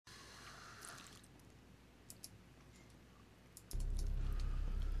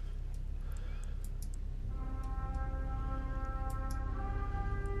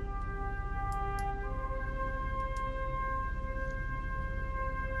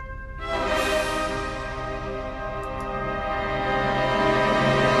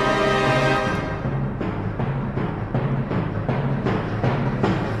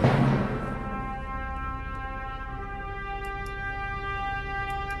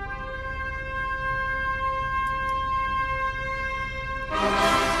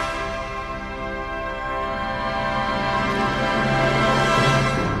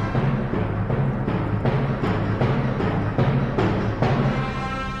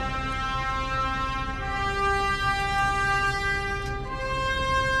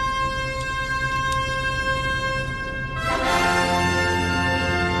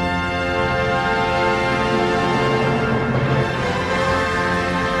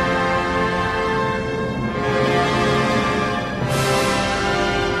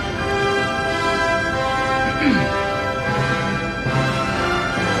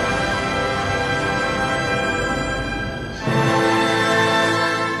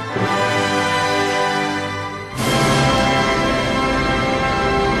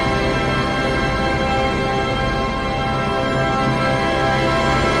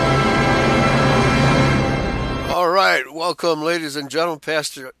Welcome, ladies and gentlemen.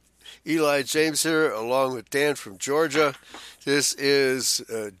 Pastor Eli James here, along with Dan from Georgia. This is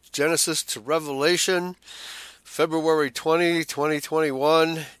Genesis to Revelation, February 20,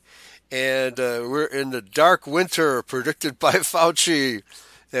 2021. And we're in the dark winter predicted by Fauci.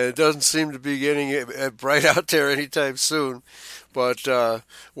 And it doesn't seem to be getting bright out there anytime soon. But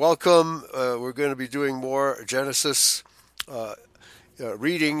welcome. We're going to be doing more Genesis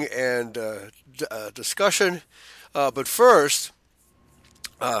reading and discussion. But first,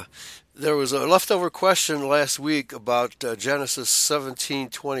 there was a leftover question last week about Genesis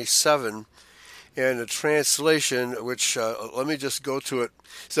 17:27 and the translation, which let me just go to it.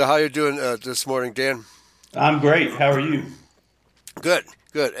 So how you doing this morning, Dan? I'm great. How are you? Good.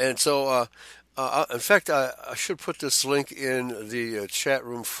 And so, in fact, I should put this link in the chat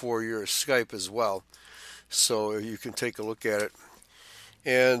room for your Skype as well, so you can take a look at it.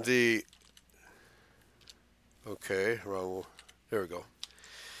 And there we go.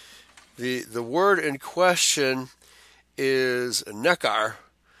 The word in question is nekar,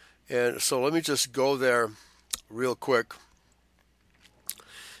 and so let me just go there real quick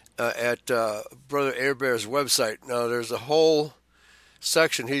at Brother Airbear's website. Now, there's a whole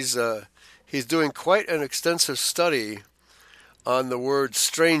section. He's doing quite an extensive study on the word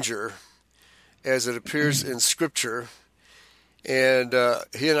stranger as it appears in Scripture, and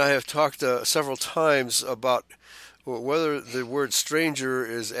he and I have talked several times about whether the word stranger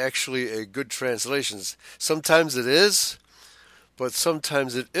is actually a good translation. Sometimes it is, but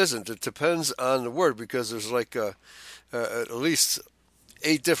sometimes it isn't. It depends on the word, because there's like at least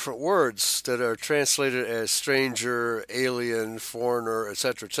 8 different words that are translated as stranger, alien, foreigner,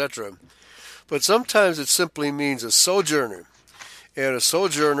 etc., etc. But sometimes it simply means a sojourner. And a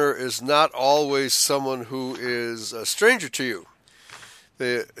sojourner is not always someone who is a stranger to you.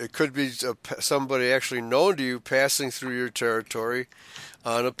 It could be somebody actually known to you passing through your territory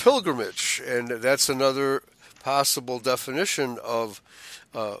on a pilgrimage. And that's another possible definition of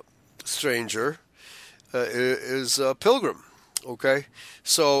stranger, is a pilgrim. Okay,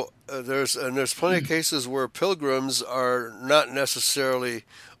 so there's plenty of cases where pilgrims are not necessarily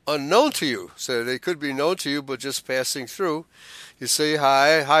unknown to you. So they could be known to you, but just passing through. You say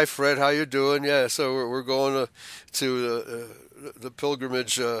hi Fred, how you doing? Yeah, so we're going to the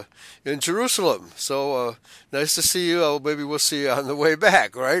pilgrimage in Jerusalem. So nice to see you. Maybe we'll see you on the way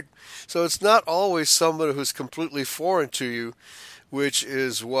back, right? So it's not always someone who's completely foreign to you, which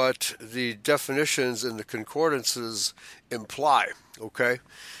is what the definitions and the concordances imply, okay?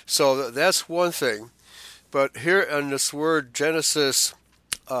 So that's one thing. But here on this word, Genesis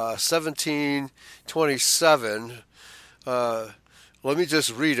 17:27, let me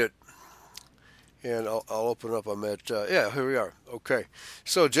just read it, and I'll open up. I'm at, here we are. Okay.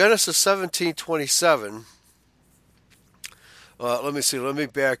 So Genesis 17:27, let me see. Let me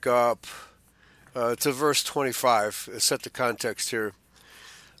back up to verse 25, set the context here.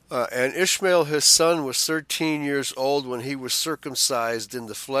 And Ishmael his son was 13 years old when he was circumcised in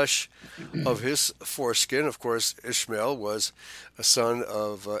the flesh of his foreskin. Of course, Ishmael was a son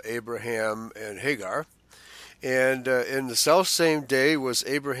of Abraham and Hagar. And in the selfsame day was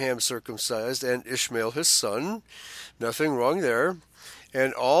Abraham circumcised, and Ishmael his son. Nothing wrong there.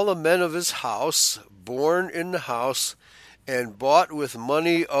 And all the men of his house, born in the house, and bought with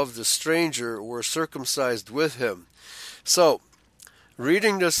money of the stranger, were circumcised with him. So,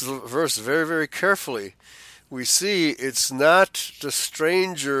 reading this verse very, very carefully, we see it's not the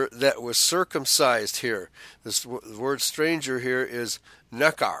stranger that was circumcised here. This word stranger here is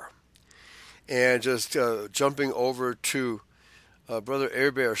nekar. And just jumping over to Brother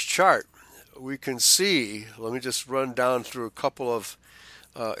Airbear's chart, we can see, let me just run down through a couple of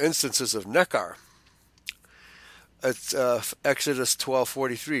instances of nekar. It's Exodus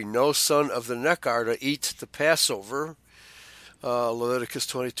 12:43, no son of the nekar to eat the Passover. Leviticus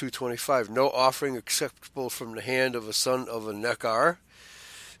 22:25, no offering acceptable from the hand of a son of a nekar.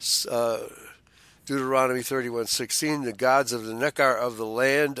 Deuteronomy 31:16, the gods of the nekar of the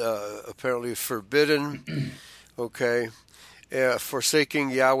land, apparently forbidden. Okay.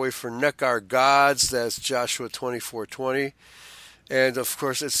 Forsaking Yahweh for nekar gods, that's Joshua 24:20. And of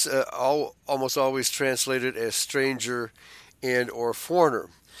course, it's almost always translated as stranger and or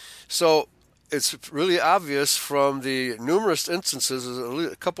foreigner. So it's really obvious from the numerous instances,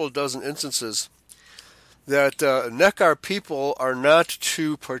 a couple of dozen instances, that nekar people are not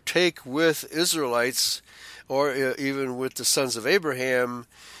to partake with Israelites or even with the sons of Abraham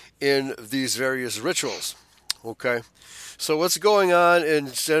in these various rituals. Okay, so what's going on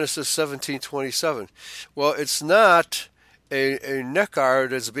in Genesis 17:27? Well, it's not a nekar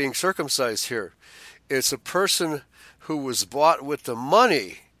that's being circumcised here. It's a person who was bought with the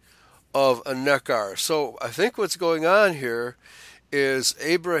money of a Nekar. So I think what's going on here is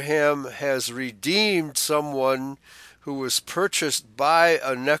Abraham has redeemed someone who was purchased by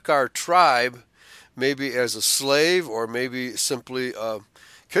a Nekar tribe, maybe as a slave or maybe simply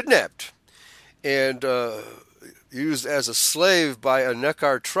kidnapped and used as a slave by a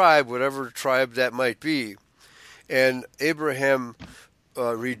Nekar tribe, whatever tribe that might be. And Abraham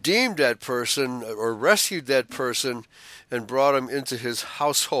redeemed that person or rescued that person and brought him into his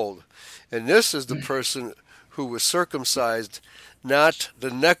household. And this is the person who was circumcised, not the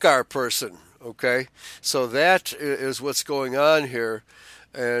Nekar person. Okay? So that is what's going on here.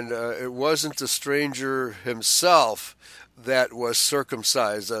 And it wasn't the stranger himself that was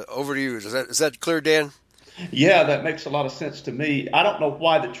circumcised. Over to you. Is that clear, Dan? Yeah, that makes a lot of sense to me. I don't know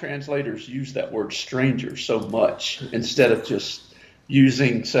why the translators use that word stranger so much instead of just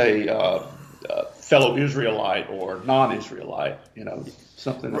using, say, fellow Israelite or non-Israelite,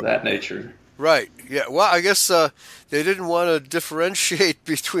 something of that nature. Right. Yeah. Well, I guess they didn't want to differentiate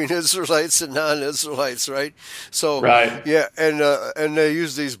between Israelites and non-Israelites, right? So, right. Yeah, and they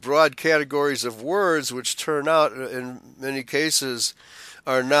use these broad categories of words, which turn out, in many cases,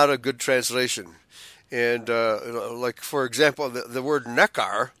 are not a good translation. And like, for example, the word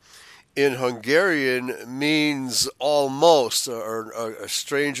nekar in Hungarian means almost, or a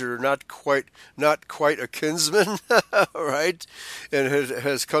stranger, not quite a kinsman, right? And it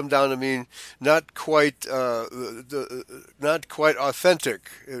has come down to mean not quite authentic.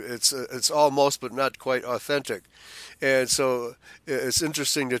 It's almost, but not quite authentic. And so it's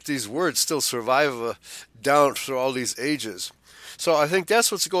interesting that these words still survive down through all these ages. So I think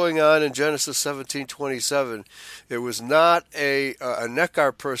that's what's going on in Genesis 17:27. It was not a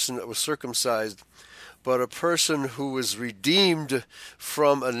Nekar person that was circumcised, but a person who was redeemed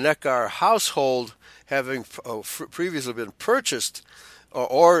from a Nekar household, having previously been purchased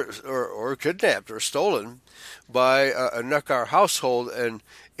or kidnapped or stolen by a Nekar household, and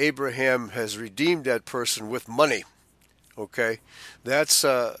Abraham has redeemed that person with money. Okay,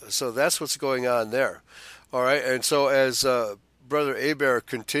 so that's what's going on there. All right, and so as Brother Aber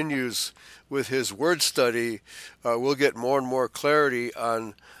continues with his word study, we'll get more and more clarity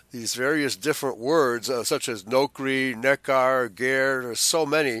on these various different words, such as Nokri, Nekar, Ger. There's so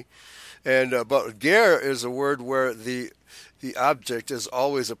many, and but Ger is a word where the object is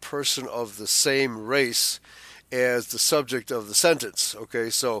always a person of the same race as the subject of the sentence. Okay,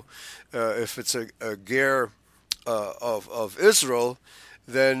 so if it's a Ger of Israel,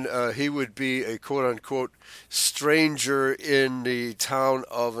 then he would be a quote-unquote stranger in the town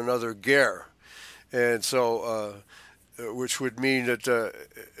of another Ger. And so, which would mean that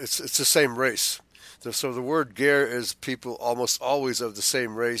it's the same race. So the word Ger is people almost always of the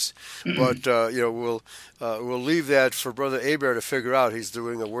same race. But, we'll leave that for Brother Aber to figure out. He's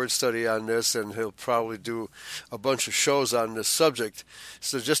doing a word study on this, and he'll probably do a bunch of shows on this subject.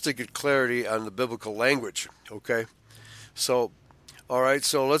 So just to get clarity on the biblical language, okay? So, all right,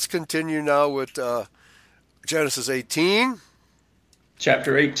 so let's continue now with Genesis 18.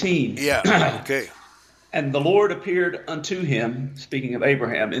 Chapter 18. Yeah, okay. And the Lord appeared unto him, speaking of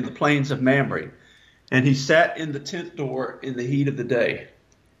Abraham, in the plains of Mamre. And he sat in the tent door in the heat of the day.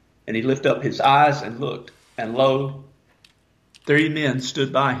 And he lifted up his eyes and looked, and lo, 3 men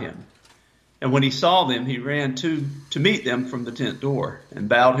stood by him. And when he saw them, he ran to meet them from the tent door, and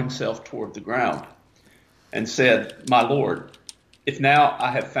bowed himself toward the ground, and said, My Lord, if now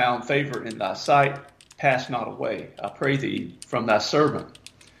I have found favor in thy sight, pass not away, I pray thee, from thy servant.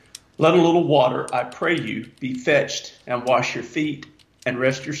 Let a little water, I pray you, be fetched, and wash your feet, and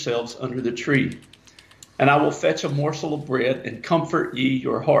rest yourselves under the tree. And I will fetch a morsel of bread, and comfort ye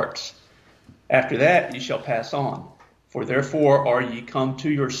your hearts. After that ye shall pass on, for therefore are ye come to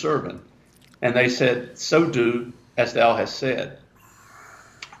your servant. And they said, So do as thou hast said.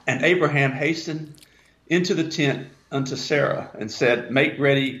 And Abraham hastened into the tent unto Sarah, and said, Make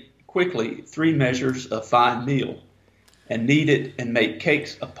ready quickly 3 measures of fine meal, and knead it, and make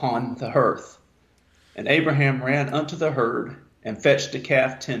cakes upon the hearth. And Abraham ran unto the herd, and fetched a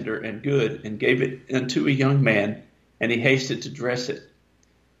calf tender and good, and gave it unto a young man, and he hasted to dress it.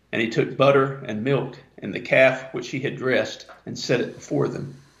 And he took butter and milk, and the calf which he had dressed, and set it before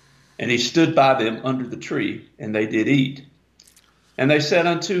them. And he stood by them under the tree, and they did eat. And they said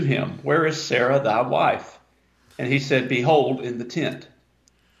unto him, Where is Sarah thy wife? And he said, Behold, in the tent.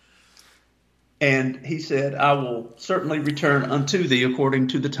 And he said, I will certainly return unto thee according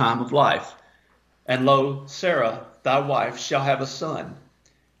to the time of life. And lo, Sarah thy wife shall have a son.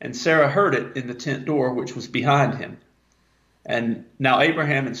 And Sarah heard it in the tent door which was behind him. And now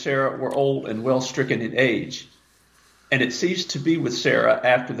Abraham and Sarah were old and well stricken in age. and it ceased to be with Sarah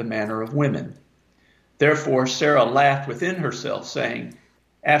after the manner of women. Therefore Sarah laughed within herself, saying,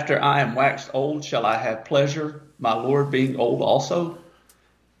 After I am waxed old, shall I have pleasure, my Lord being old also?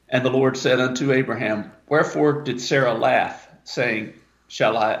 And the Lord said unto Abraham, Wherefore did Sarah laugh, saying,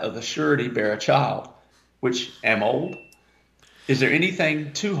 Shall I of a surety bear a child, which am old? Is there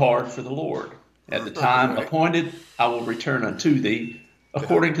anything too hard for the Lord? At the time Right. appointed, I will return unto thee,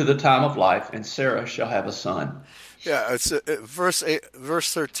 according to the time of life, and Sarah shall have a son. Yeah, verse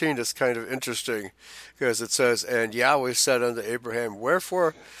 13 is kind of interesting because it says, "And Yahweh said unto Abraham,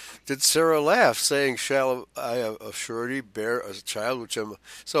 Wherefore did Sarah laugh, saying, Shall I of surety bear a child which am?"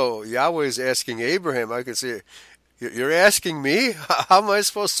 So Yahweh is asking Abraham. I can see, you're asking me, how am I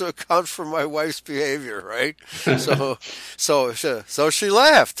supposed to account for my wife's behavior, right? So, so she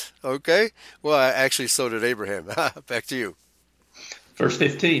laughed. Okay. Well, actually, so did Abraham. Back to you. Verse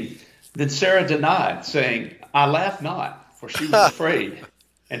 15, Then Sarah denied, saying, I laugh not, for she was afraid.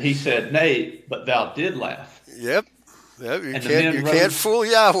 And he said, Nay, but thou did laugh. Yep. Yep. You And the can't men you can't rose fool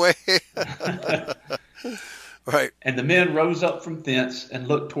Yahweh. Right. and the men rose up from thence and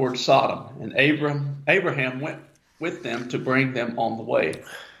looked toward Sodom. And Abraham went with them to bring them on the way.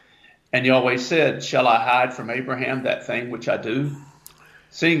 And Yahweh said, Shall I hide from Abraham that thing which I do?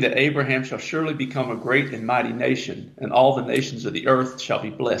 Seeing that Abraham shall surely become a great and mighty nation, and all the nations of the earth shall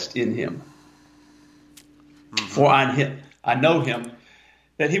be blessed in him. For I know him,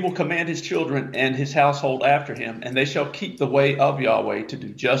 that he will command his children and his household after him, and they shall keep the way of Yahweh to do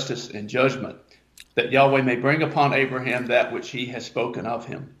justice and judgment, that Yahweh may bring upon Abraham that which he has spoken of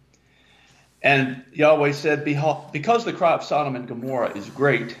him. And Yahweh said, Behold, because the cry of Sodom and Gomorrah is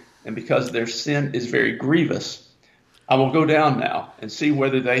great, and because their sin is very grievous, I will go down now and see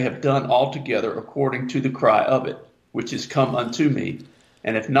whether they have done altogether according to the cry of it, which is come unto me,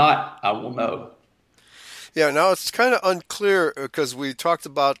 and if not, I will know. Yeah, now it's kind of unclear because we talked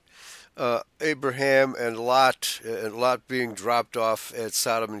about Abraham and Lot being dropped off at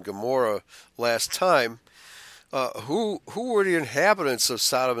Sodom and Gomorrah last time. Who were the inhabitants of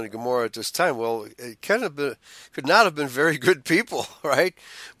Sodom and Gomorrah at this time? Well, it could not have been very good people, right?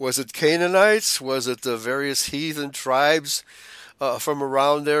 Was it Canaanites? Was it the various heathen tribes from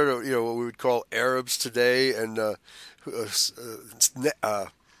around there? You know, what we would call Arabs today, and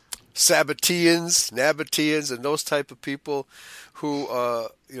Nabateans, and those type of people who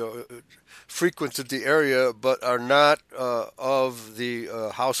frequented the area, but are not of the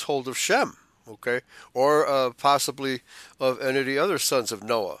household of Shem. Okay, or possibly of any of the other sons of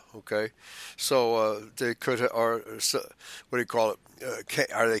Noah. Okay, so they could, or what do you call it?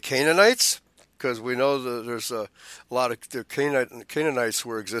 Are they Canaanites? Because we know that there's a lot of the Canaanites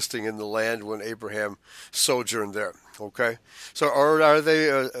were existing in the land when Abraham sojourned there. Okay, so or are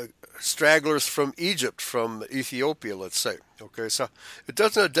they stragglers from Egypt, from Ethiopia, let's say? Okay, so it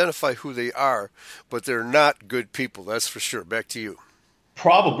doesn't identify who they are, but they're not good people. That's for sure. Back to you.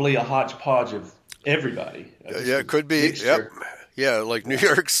 Probably a hodgepodge of everybody. Yeah, it could be. Mixture. Yep. Yeah, like New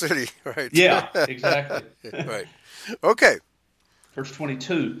York City, right? Yeah, exactly. Right. Okay. Verse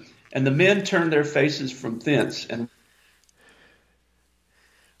 22, And the men turned their faces from thence,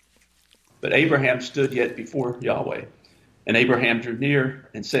 but Abraham stood yet before Yahweh. And Abraham drew near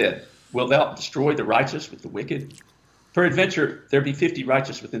and said, Wilt thou destroy the righteous with the wicked? Peradventure there be 50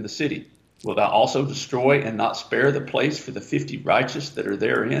 righteous within the city. Wilt thou also destroy and not spare the place for the 50 righteous that are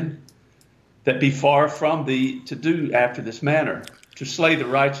therein? That be far from thee to do after this manner, to slay the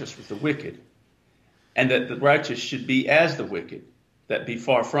righteous with the wicked, and that the righteous should be as the wicked, that be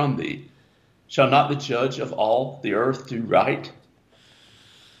far from thee. Shall not the judge of all the earth do right?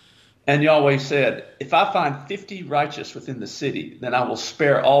 And Yahweh said, If I find 50 righteous within the city, then I will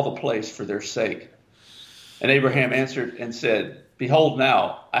spare all the place for their sake. And Abraham answered and said, Behold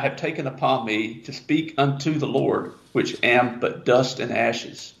now, I have taken upon me to speak unto the Lord, which am but dust and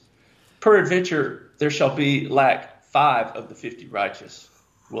ashes. Peradventure there shall be lack 5 of the 50 righteous.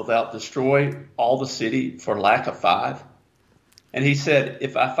 Wilt thou destroy all the city for lack of 5? And he said,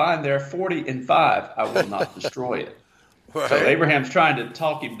 If I find there 40 and 5, I will not destroy it. Right. So Abraham's trying to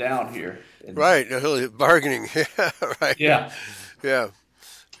talk him down here. Right. Bargaining. Yeah. Right. Yeah. Yeah.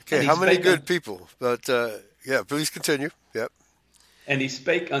 Okay. How many good people? But yeah, please continue. Yep. And he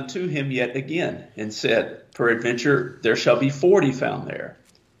spake unto him yet again, and said, Peradventure there shall be 40 found there.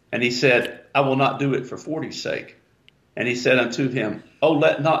 And he said, I will not do it for 40's sake. And he said unto him, Oh,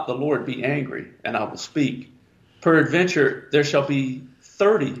 let not the Lord be angry, and I will speak. Peradventure there shall be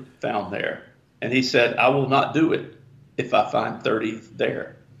 30 found there. And he said, I will not do it, if I find 30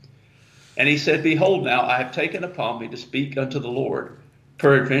 there. And he said, Behold now, I have taken upon me to speak unto the Lord.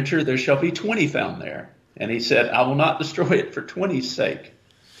 Peradventure there shall be 20 found there. And he said, I will not destroy it for 20's sake.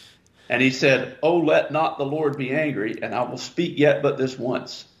 And he said, Oh, let not the Lord be angry, and I will speak yet but this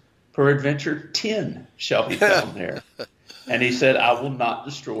once. Peradventure 10 shall be found there. And he said, I will not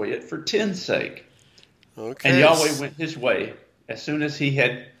destroy it for 10's sake. And Okay. Yahweh went his way as soon as he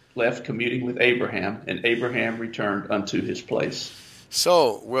had left communing with Abraham, and Abraham returned unto his place.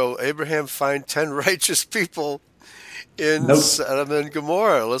 So, will Abraham find 10 righteous people in Nope. Sodom and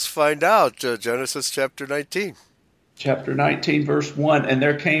Gomorrah? Let's find out. Genesis chapter 19. Chapter 19, verse 1. And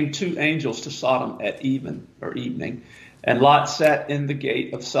there came two angels to Sodom at evening, and Lot sat in the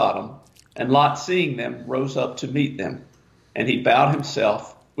gate of Sodom. And Lot, seeing them, rose up to meet them. And he bowed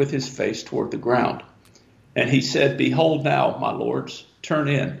himself with his face toward the ground. And he said, Behold now, my lords, turn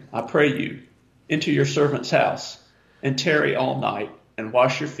in, I pray you, into your servant's house, and tarry all night, and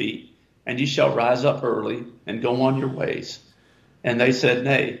wash your feet, and ye shall rise up early, and go on your ways. And they said,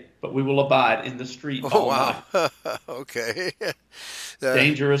 Nay, but we will abide in the street all wow. night. Okay.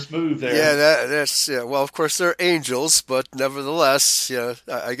 Dangerous move there. Yeah, that's yeah. Well, of course they're angels, but nevertheless, yeah,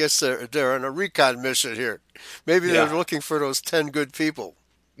 I guess they're on a recon mission here. Maybe they're Yeah. looking for those 10 good people.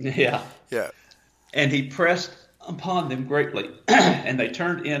 Yeah. Yeah. And he pressed upon them greatly, and they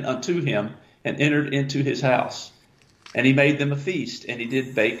turned in unto him, and entered into his house. And he made them a feast, and he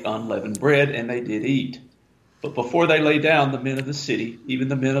did bake unleavened bread, and they did eat. But before they lay down, the men of the city, even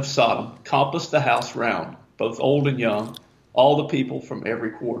the men of Sodom, compassed the house round, both old and young, all the people from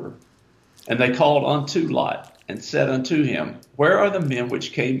every quarter. And they called unto Lot, and said unto him, Where are the men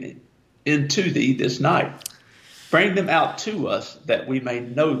which came into thee this night? Bring them out to us, that we may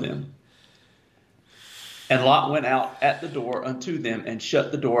know them. And Lot went out at the door unto them, and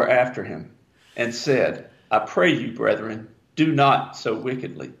shut the door after him, and said, I pray you, brethren, do not so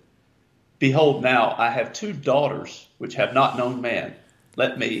wickedly. Behold, now I have 2 daughters which have not known man.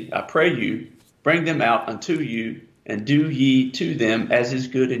 Let me, I pray you, bring them out unto you, and do ye to them as is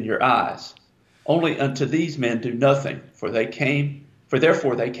good in your eyes. Only unto these men do nothing, for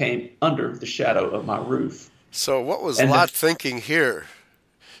therefore they came under the shadow of my roof. So what was And Lot thinking here?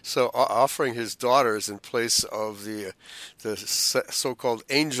 So offering his daughters in place of the so-called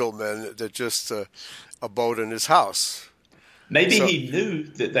angel men that just abode in his house. maybe So, he knew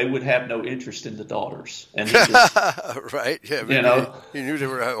that they would have no interest in the daughters, and he just, right? Yeah, you maybe know, he knew they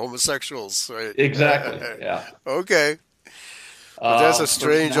were homosexuals, right? exactly, yeah. Okay, but that's a Verse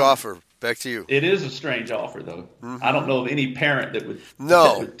strange 9. offer. Back to you. It is a strange offer, though. I don't know of any parent that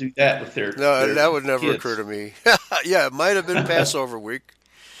No, would do that with their no, that would never occur kids. to me. Yeah, it might have been Passover week.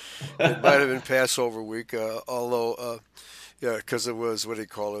 It might have been Passover week, although, yeah, because it was, what do you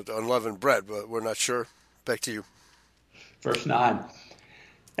call it, unleavened bread, but we're not sure. Back to you. Verse 9.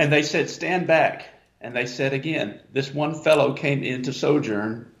 And they said, Stand back. And they said again, This one fellow came in to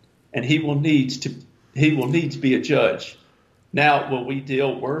sojourn, and he will needs be a judge. Now will we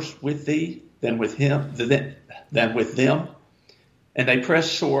deal worse with thee than with them? And they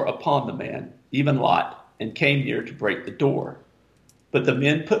pressed sore upon the man, even Lot, and came near to break the door. But the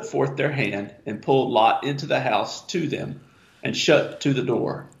men put forth their hand and pulled Lot into the house to them, and shut to the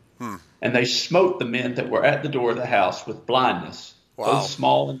door. And they smote the men that were at the door of the house with blindness, Wow. both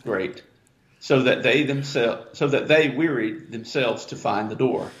small and great, so that they wearied themselves to find the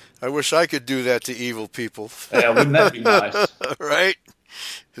door. I wish I could do that to evil people. Wouldn't that be nice? Right?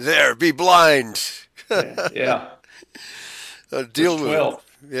 There, be blind. Yeah. Deal Verse with 12.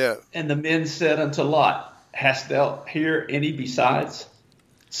 it. Yeah. And the men said unto Lot, Hast thou here any besides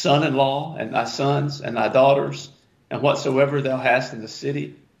son-in-law, and thy sons, and thy daughters, and whatsoever thou hast in the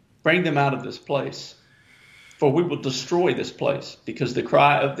city? Bring them out of this place. For we will destroy this place, because the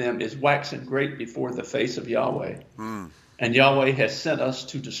cry of them is waxen great before the face of Yahweh. And Yahweh has sent us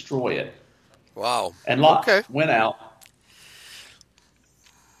to destroy it. Wow. And Lot Okay. went out.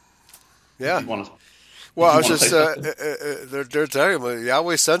 Yeah. You want to, Well, I was want to just, say something? they're telling me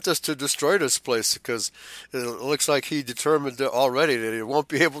Yahweh sent us to destroy this place because it looks like he determined already that he won't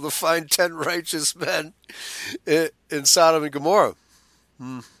be able to find 10 righteous men in Sodom and Gomorrah.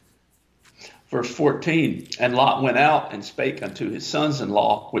 Verse 14, And Lot went out and spake unto his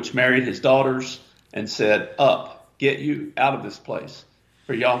sons-in-law, which married his daughters, and said, Up, get you out of this place,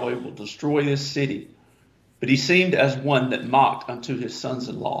 for Yahweh will destroy this city. But he seemed as one that mocked unto his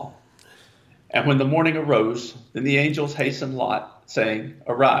sons-in-law. And when the morning arose, then the angels hastened Lot, saying,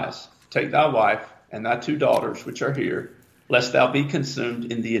 Arise, take thy wife and thy 2 daughters which are here, lest thou be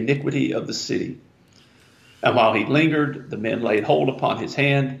consumed in the iniquity of the city. And while he lingered, the men laid hold upon his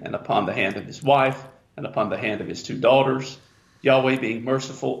hand, and upon the hand of his wife, and upon the hand of his 2 daughters, Yahweh being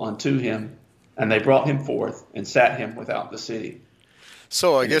merciful unto him, and they brought him forth, and sat him without the city.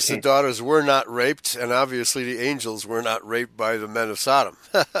 So I And it guess the came, daughters were not raped, and obviously the angels were not raped by the men of Sodom.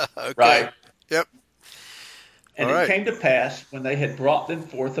 Okay. right. Yep. All And it right. came to pass when they had brought them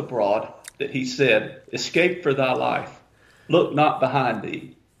forth abroad that he said, Escape for thy life. Look not behind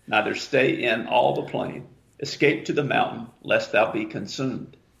thee, neither stay in all the plain. Escape to the mountain, lest thou be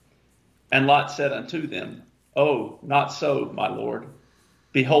consumed. And Lot said unto them, Oh, not so, my Lord.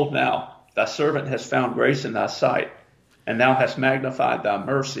 Behold now, thy servant has found grace in thy sight, and thou hast magnified thy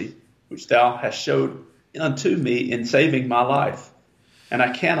mercy, which thou hast showed unto me in saving my life. And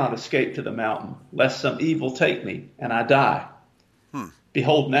I cannot escape to the mountain, lest some evil take me, and I die. Hmm.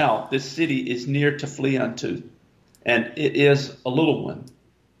 Behold now, this city is near to flee unto, and it is a little one.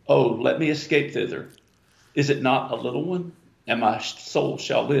 Oh, let me escape thither. Is it not a little one? And my soul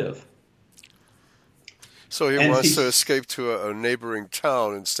shall live. So he And wants he, to escape to a neighboring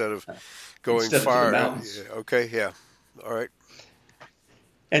town instead of going instead of to the far. mountains. Okay. Yeah. All right.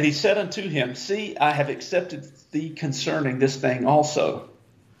 And he said unto him, See, I have accepted thee concerning this thing also,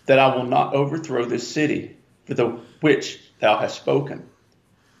 that I will not overthrow this city, for the which thou hast spoken.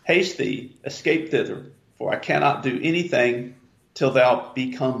 Haste thee, escape thither, for I cannot do anything till thou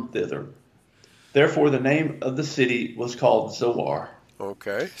be come thither. Therefore the name of the city was called Zoar.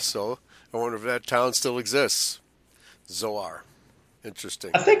 Okay. So I wonder if that town still exists. Zoar.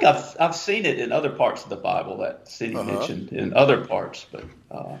 Interesting. I think I've seen it in other parts of the Bible, that city Uh-huh. mentioned in other parts, but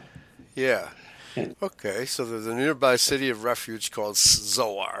Yeah. and, Okay. So there's a nearby city of refuge called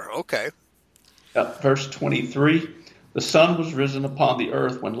Zoar. Okay. verse 23, the sun was risen upon the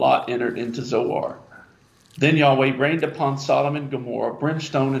earth when Lot entered into Zoar. Then Yahweh rained upon Sodom and Gomorrah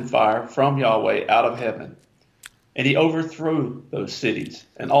brimstone and fire from Yahweh out of heaven. And he overthrew those cities,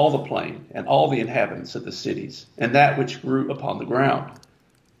 and all the plain, and all the inhabitants of the cities, and that which grew upon the ground.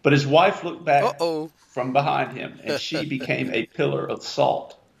 But his wife looked back Uh-oh. from behind him, and she became a pillar of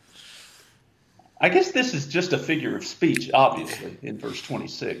salt. I guess this is just a figure of speech, obviously, in verse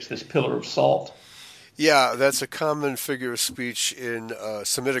 26, this pillar of salt. Yeah, that's a common figure of speech in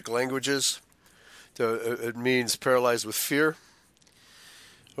Semitic languages. It means paralyzed with fear.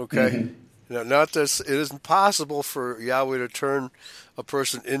 Okay. Mm-hmm. Now, not this. It isn't possible for Yahweh to turn a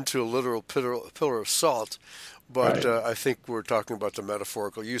person into a literal pillar of salt, but Right. I think we're talking about the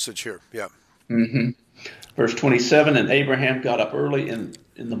metaphorical usage here. Yeah. Mm-hmm. Verse 27, and Abraham got up early in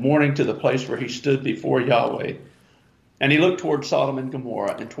the morning to the place where he stood before Yahweh. And he looked toward Sodom and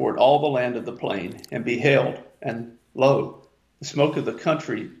Gomorrah and toward all the land of the plain, and beheld, and lo, the smoke of the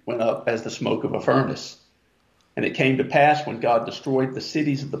country went up as the smoke of a furnace. And it came to pass when God destroyed the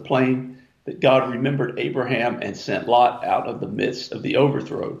cities of the plain that God remembered Abraham and sent Lot out of the midst of the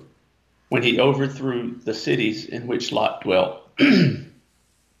overthrow, when he overthrew the cities in which Lot dwelt.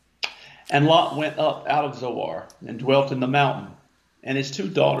 And Lot went up out of Zoar and dwelt in the mountain, and his two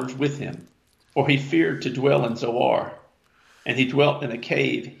daughters with him, for he feared to dwell in Zoar. And he dwelt in a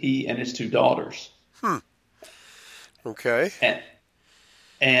cave, he and his two daughters. Hmm. Okay.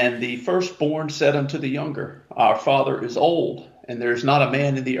 And the firstborn said unto the younger, Our father is old, and there is not a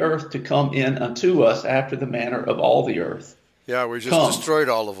man in the earth to come in unto us after the manner of all the earth. Yeah, we just Come. destroyed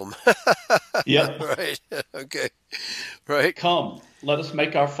all of them. Yep. Right. Okay. Right. Come, let us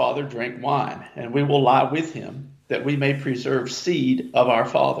make our father drink wine, and we will lie with him, that we may preserve seed of our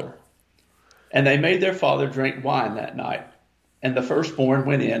father. And they made their father drink wine that night. And the firstborn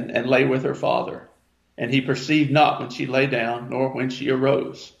went in and lay with her father. And he perceived not when she lay down, nor when she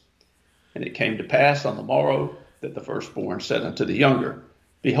arose. And it came to pass on the morrow that the firstborn said unto the younger,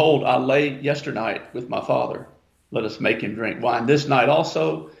 Behold, I lay yesternight with my father. Let us make him drink wine this night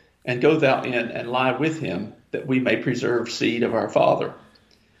also, and go thou in and lie with him, that we may preserve seed of our father.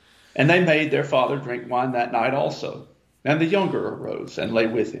 And they made their father drink wine that night also. And the younger arose and lay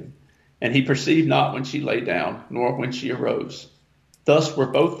with him. And he perceived not when she lay down, nor when she arose. Thus were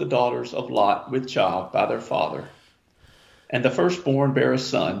both the daughters of Lot with child by their father. And the firstborn bare a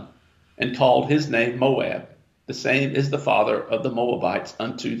son, and called his name Moab. The same is the father of the Moabites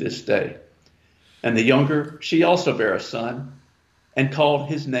unto this day. And the younger, she also bare a son, and called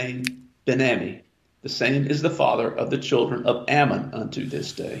his name Ben-Ammi. The same is the father of the children of Ammon unto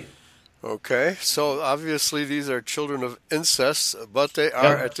this day. Okay, so obviously these are children of incest, but they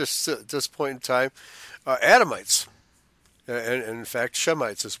are Yep. at this point in time Adamites, and in fact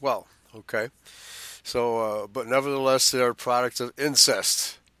Shemites as well. Okay, so but nevertheless they are products of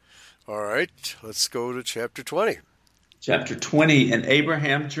incest. All right, let's go to chapter 20. Chapter 20, and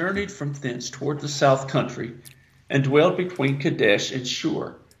Abraham journeyed from thence toward the south country, and dwelt between Kadesh and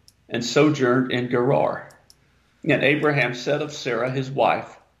Shur, and sojourned in Gerar. And Abraham said of Sarah his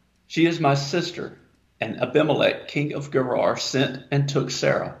wife, She is my sister. and Abimelech, king of Gerar, sent and took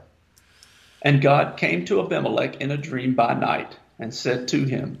Sarah. And God came to Abimelech in a dream by night, and said to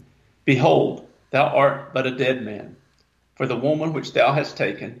him, Behold, thou art but a dead man, for the woman which thou hast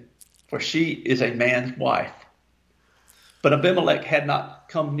taken, for she is a man's wife. But Abimelech had not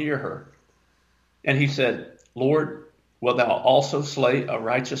come near her. And he said, Lord, wilt thou also slay a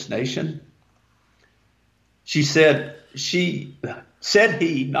righteous nation? Said he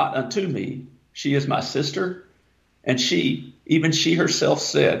not unto me, She is my sister? And she, even she herself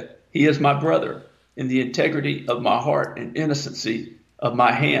said, He is my brother. In the integrity of my heart and innocency of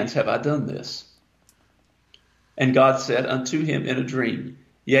my hands have I done this. And God said unto him in a dream,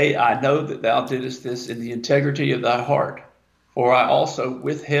 Yea, I know that thou didst this in the integrity of thy heart, for I also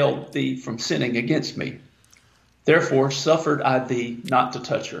withheld thee from sinning against me. Therefore suffered I thee not to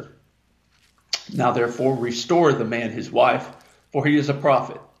touch her. Now therefore restore the man his wife, for he is a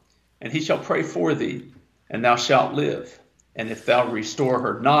prophet, and he shall pray for thee, and thou shalt live. And if thou restore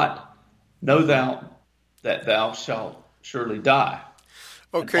her not, know thou that thou shalt surely die.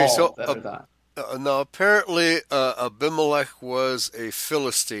 Okay, so now apparently Abimelech was a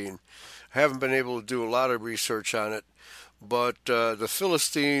Philistine. I haven't been able to do a lot of research on it, but the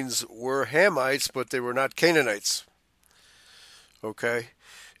Philistines were Hamites, but they were not Canaanites. Okay,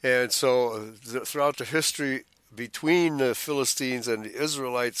 and so throughout the history between the Philistines and the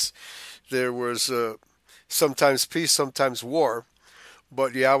Israelites, there was sometimes peace, sometimes war.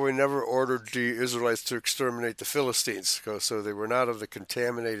 But Yahweh never ordered the Israelites to exterminate the Philistines, so they were not of the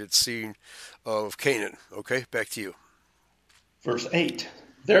contaminated scene of Canaan. Okay, back to you. Verse 8,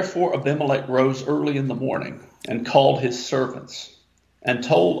 Therefore Abimelech rose early in the morning and called his servants and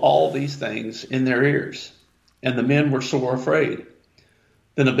told all these things in their ears. And the men were sore afraid.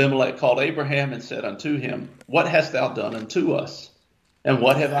 Then Abimelech called Abraham and said unto him, What hast thou done unto us? And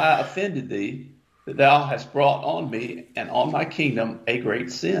what have I offended thee, that thou hast brought on me and on my kingdom a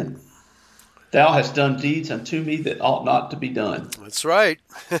great sin? Thou hast done deeds unto me that ought not to be done. That's right.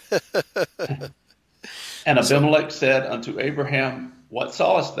 And Abimelech said unto Abraham, What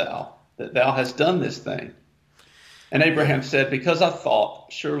sawest thou, that thou hast done this thing? And Abraham said, Because I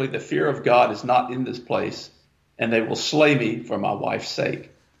thought, surely the fear of God is not in this place, and they will slay me for my wife's sake.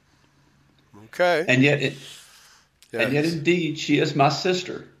 Okay. And yet indeed she is my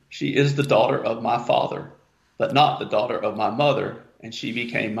sister. She is the daughter of my father, but not the daughter of my mother, and she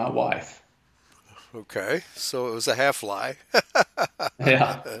became my wife. Okay, so it was a half lie.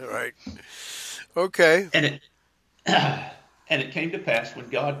 Yeah. Right. Okay. And it came to pass when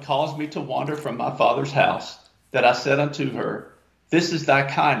God caused me to wander from my father's house, that I said unto her, This is thy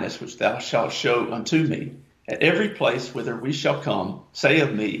kindness which thou shalt show unto me. At every place whither we shall come, say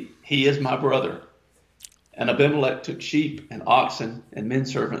of me, He is my brother. And Abimelech took sheep and oxen and men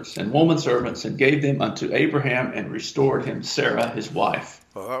servants and woman servants and gave them unto Abraham and restored him Sarah his wife.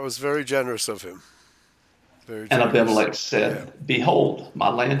 Well, that was very generous of him. Very and generous. Abimelech said, Behold, my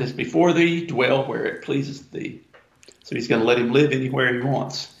land is before thee, dwell where it pleases thee. So he's going to let him live anywhere he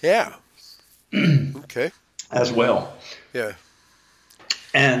wants. Yeah. Okay. As well. Yeah.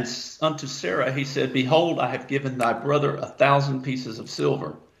 And unto Sarah he said, Behold, I have given thy brother 1,000 pieces of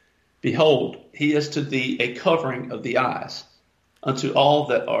silver. Behold, he is to thee a covering of the eyes, unto all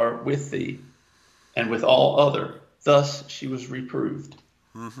that are with thee, and with all other. Thus she was reproved.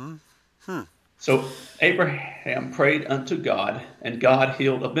 So Abraham prayed unto God, and God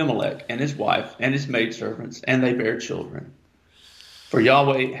healed Abimelech and his wife and his maidservants, and they bare children. For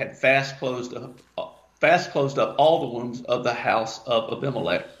Yahweh had fast closed up all the wombs of the house of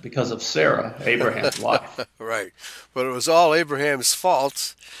Abimelech because of Sarah, Abraham's wife. Right. But it was all Abraham's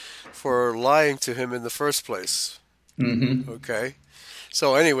fault for lying to him in the first place. Mm-hmm. Okay.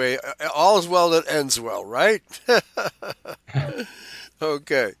 So anyway, all is well that ends well, right?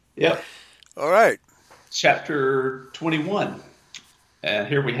 Okay. Yep. All right. Chapter 21. And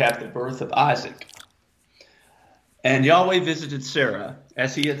here we have the birth of Isaac. And Yahweh visited Sarah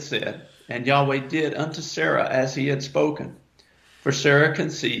as he had said, and Yahweh did unto Sarah as he had spoken. For Sarah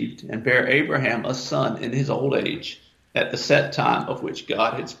conceived and bare Abraham a son in his old age, at the set time of which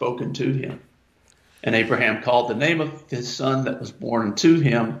God had spoken to him. And Abraham called the name of his son that was born unto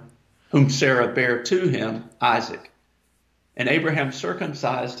him, whom Sarah bare to him, Isaac. And Abraham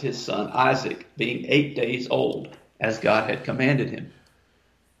circumcised his son Isaac, being 8 days old, as God had commanded him.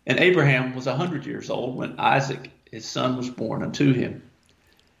 And Abraham was 100 years old when Isaac his son was born unto him.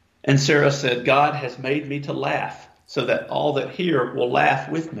 And Sarah said, God has made me to laugh, so that all that hear will laugh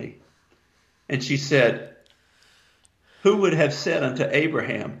with me. And she said, Who would have said unto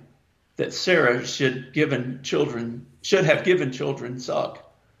Abraham that Sarah should have given children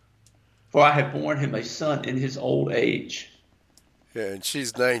suck? for I have borne him a son in his old age. Yeah, and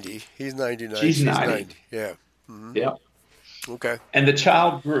she's 90. He's 99. She's She's 90. 90. Yeah. Hmm. Yep. Okay. And the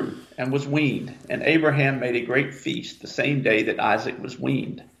child grew and was weaned, and Abraham made a great feast the same day that Isaac was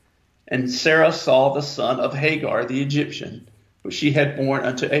weaned. And Sarah saw the son of Hagar the Egyptian, which she had borne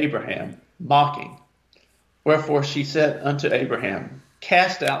unto Abraham, mocking. Wherefore she said unto Abraham,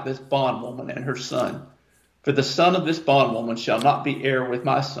 Cast out this bondwoman and her son, for the son of this bondwoman shall not be heir with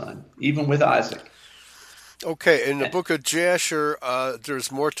my son, even with Isaac. Okay, in the book of Jasher,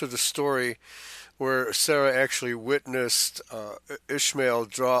 there's more to the story where Sarah actually witnessed Ishmael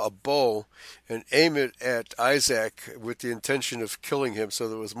draw a bow and aim it at Isaac with the intention of killing him. So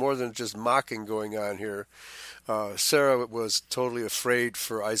there was more than just mocking going on here. Sarah was totally afraid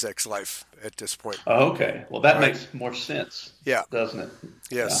for Isaac's life at this point. Okay, well, that Right. makes more sense, Yeah. doesn't it?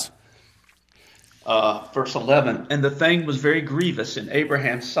 Yes. Verse 11, and the thing was very grievous in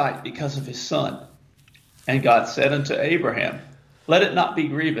Abraham's sight because of his son. And God said unto Abraham, Let it not be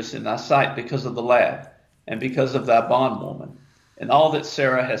grievous in thy sight because of the lad, and because of thy bondwoman. And all that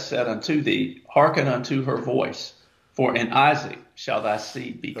Sarah has said unto thee, hearken unto her voice, for in Isaac shall thy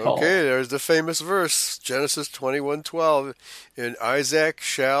seed be called. Okay, there's the famous verse, Genesis 21:12. In Isaac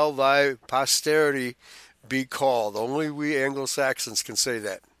shall thy posterity be called. Only we Anglo-Saxons can say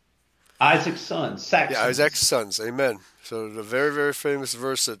that. Isaac's son, Saxons. Yeah, Isaac's sons. Amen. So the very, very famous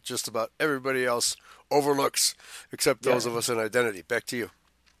verse that just about everybody else overlooks, except those of us in identity. Back to you.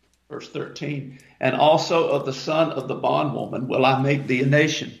 Verse 13, and also of the son of the bondwoman will I make thee a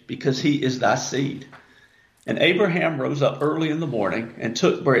nation, because he is thy seed. And Abraham rose up early in the morning, and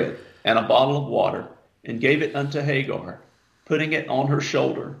took bread and a bottle of water, and gave it unto Hagar, putting it on her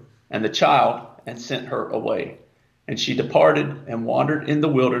shoulder, and the child, and sent her away. And she departed and wandered in the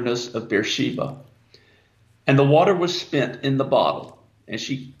wilderness of Beersheba. And the water was spent in the bottle, and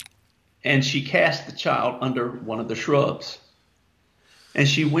she cast the child under one of the shrubs. And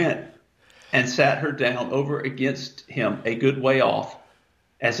she went and sat her down over against him a good way off,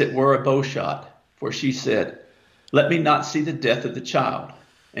 as it were a bowshot. For she said, Let me not see the death of the child.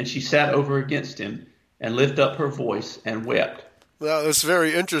 And she sat over against him, and lifted up her voice, and wept. Well, it's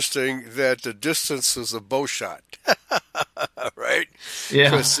very interesting that the distance is a bow shot, right? Yeah.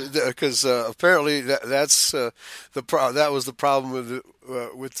 Because apparently that was the problem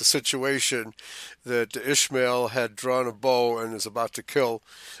with the situation, that Ishmael had drawn a bow and is about to kill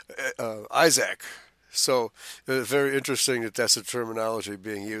Isaac. So it's very interesting that that's the terminology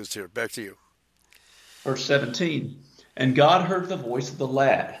being used here. Back to you. Verse 17, and God heard the voice of the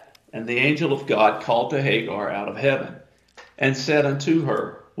lad, and the angel of God called to Hagar out of heaven, and said unto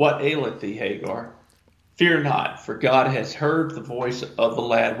her, What aileth thee, Hagar? Fear not, for God has heard the voice of the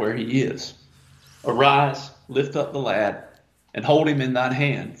lad where he is. Arise, lift up the lad, and hold him in thine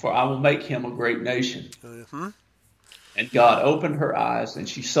hand, for I will make him a great nation. Mm-hmm. And God opened her eyes, and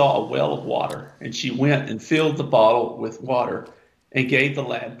she saw a well of water, and she went and filled the bottle with water, and gave the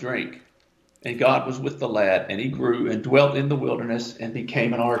lad drink. And God was with the lad, and he grew and dwelt in the wilderness, and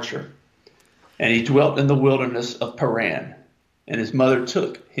became an archer. And he dwelt in the wilderness of Paran. And his mother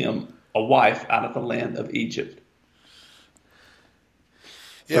took him a wife out of the land of Egypt.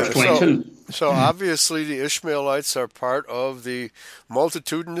 Yeah, Verse 22. So obviously the Ishmaelites are part of the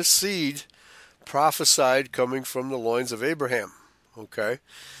multitudinous seed prophesied coming from the loins of Abraham. Okay?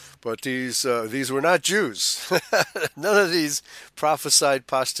 But these were not Jews. None of these prophesied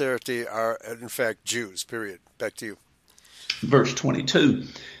posterity are, in fact, Jews, period. Back to you. Verse 22.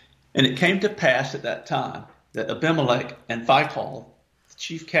 And it came to pass at that time that Abimelech and Phicol, the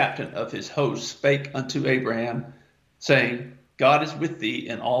chief captain of his host, spake unto Abraham, saying, God is with thee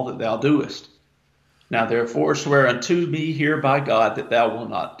in all that thou doest. Now therefore swear unto me here by God that thou wilt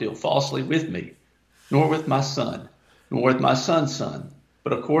not deal falsely with me, nor with my son, nor with my son's son,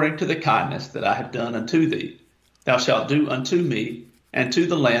 but according to the kindness that I have done unto thee, thou shalt do unto me and to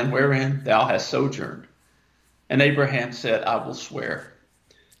the land wherein thou hast sojourned. And Abraham said, I will swear.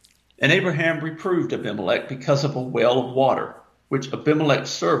 And Abraham reproved Abimelech because of a well of water, which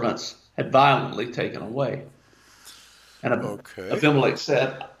Abimelech's servants had violently taken away. And Abimelech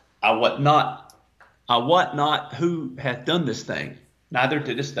said, I wot not who hath done this thing, neither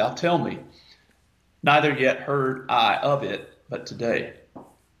didst thou tell me, neither yet heard I of it, but today.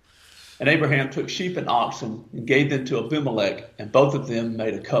 And Abraham took sheep and oxen and gave them to Abimelech, and both of them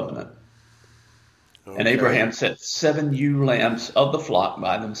made a covenant. Okay. And Abraham set 7 ewe lambs of the flock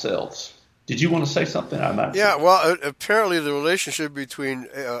by themselves. Did you want to say something? Yeah, well, apparently the relationship between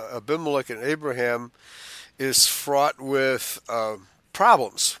Abimelech and Abraham is fraught with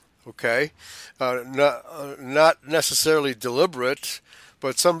problems, okay? Not necessarily deliberate,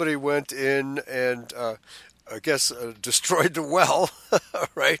 but somebody went in and I guess destroyed the well,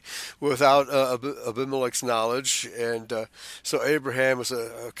 right, without Abimelech's knowledge, and so Abraham was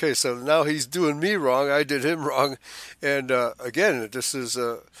okay. So now he's doing me wrong. I did him wrong, and again, this is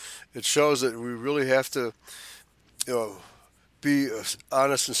it shows that we really have to, you know, be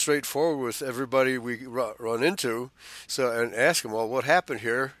honest and straightforward with everybody we run into, so and ask them, well, what happened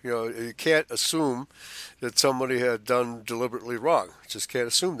here? You know, you can't assume that somebody had done deliberately wrong. Just can't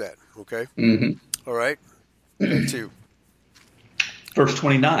assume that. Okay. Mm-hmm. All right. Back to you. Verse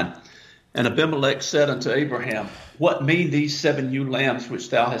 29. And Abimelech said unto Abraham, What mean these 7 ewe lambs which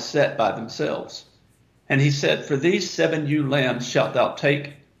thou hast set by themselves? And he said, For these 7 ewe lambs shalt thou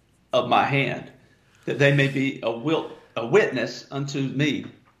take of my hand, that they may be a witness unto me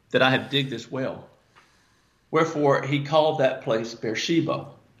that I have digged this well. Wherefore he called that place Beersheba,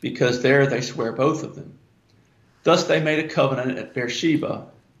 because there they swear both of them. Thus they made a covenant at Beersheba.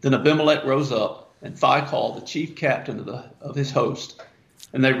 Then Abimelech rose up, and Phicol, the chief captain of his host,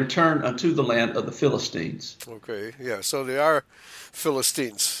 and they returned unto the land of the Philistines. Okay, yeah, so they are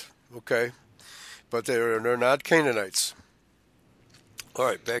Philistines, okay, but they're not Canaanites. All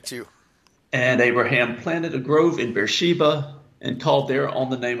right, back to you. And Abraham planted a grove in Beersheba, and called there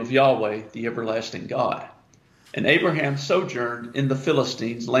on the name of Yahweh, the everlasting God. And Abraham sojourned in the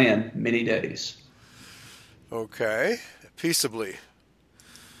Philistines' land many days. Okay, peaceably.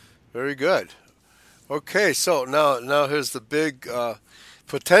 Very good. Okay, so now here's the big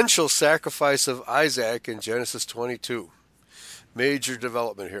potential sacrifice of Isaac in Genesis 22. Major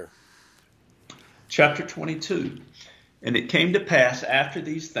development here. Chapter 22. And it came to pass after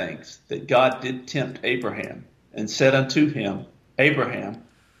these things that God did tempt Abraham, and said unto him, Abraham.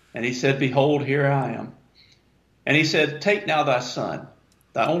 And he said, Behold, here I am. And he said, Take now thy son,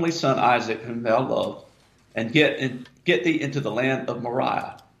 thy only son Isaac, whom thou lovest, and get thee into the land of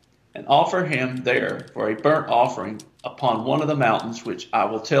Moriah, and offer him there for a burnt offering upon one of the mountains which I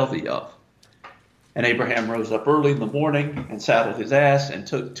will tell thee of. And Abraham rose up early in the morning, and saddled his ass, and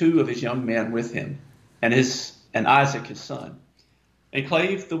took 2 of his young men with him, and Isaac his son, and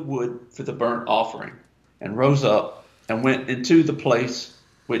clave the wood for the burnt offering, and rose up, and went into the place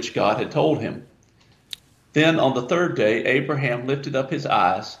which God had told him. Then on the 3rd day Abraham lifted up his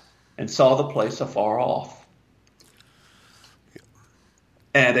eyes, and saw the place afar off.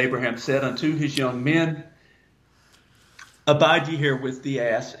 And Abraham said unto his young men, Abide ye here with the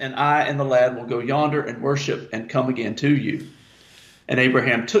ass, and I and the lad will go yonder and worship, and come again to you. And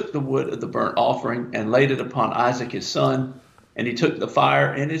Abraham took the wood of the burnt offering, and laid it upon Isaac his son, and he took the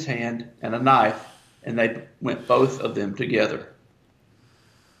fire in his hand, and a knife, and they went both of them together.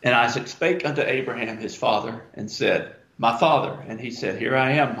 And Isaac spake unto Abraham his father, and said, My father. And he said, Here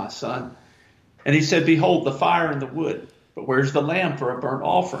I am, my son. And he said, Behold, the fire and the wood, but where's the lamb for a burnt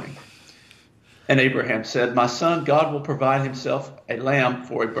offering? And Abraham said, My son, God will provide himself a lamb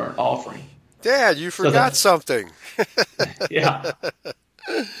for a burnt offering. Dad, you forgot something. Yeah.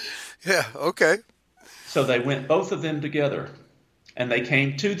 Yeah, okay. So they went both of them together, and they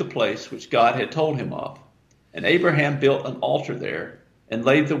came to the place which God had told him of. And Abraham built an altar there, and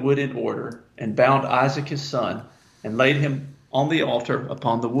laid the wood in order, and bound Isaac his son, and laid him on the altar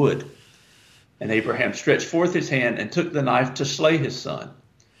upon the wood. And Abraham stretched forth his hand, and took the knife to slay his son.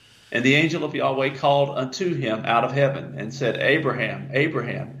 And the angel of Yahweh called unto him out of heaven, and said, Abraham,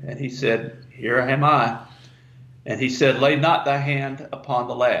 Abraham. And he said, Here am I. And he said, Lay not thy hand upon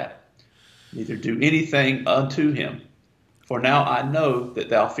the lad, neither do anything unto him. For now I know that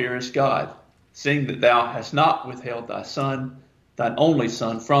thou fearest God, seeing that thou hast not withheld thy son, thine only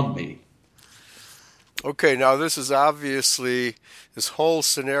son, from me. Okay, now this is obviously, this whole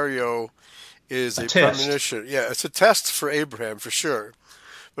scenario is a premonition. Yeah, it's a test for Abraham, for sure.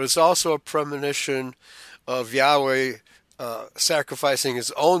 But it's also a premonition of Yahweh sacrificing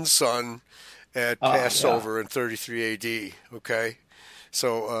his own son at Passover in 33 A.D., okay?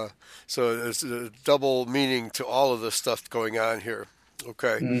 So there's a double meaning to all of this stuff going on here,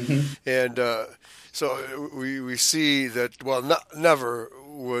 okay? Mm-hmm. And so we see that, well, never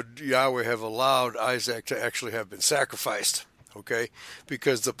would Yahweh have allowed Isaac to actually have been sacrificed, okay?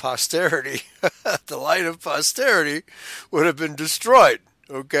 Because the posterity, the line of posterity, would have been destroyed,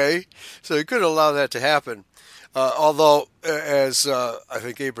 okay? So he couldn't allow that to happen. Although, as I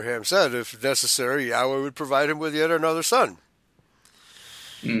think Abraham said, if necessary, Yahweh would provide him with yet another son,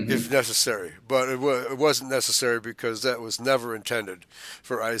 if necessary. But it wasn't necessary because that was never intended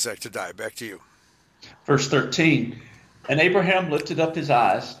for Isaac to die. Back to you. Verse 13, And Abraham lifted up his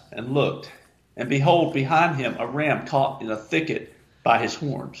eyes and looked, and behold, behind him a ram caught in a thicket by his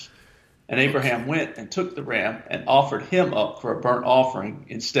horns. And Abraham went and took the ram and offered him up for a burnt offering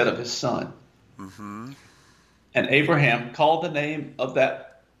instead of his son. Mm-hmm. And Abraham called the name of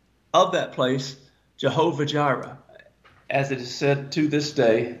that place Jehovah Jireh, as it is said to this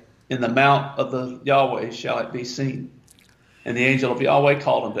day, in the mount of the Yahweh shall it be seen. And the angel of Yahweh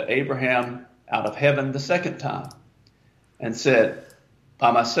called unto Abraham out of heaven the second time, and said,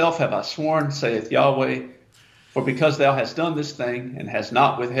 By myself have I sworn, saith Yahweh, for because thou hast done this thing, and hast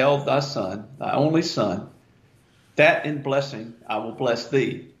not withheld thy son, thy only son, that in blessing I will bless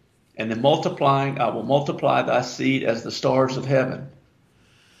thee, and in multiplying I will multiply thy seed as the stars of heaven,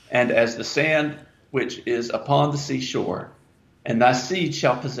 and as the sand which is upon the seashore, and thy seed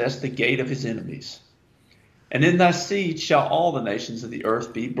shall possess the gate of his enemies. And in thy seed shall all the nations of the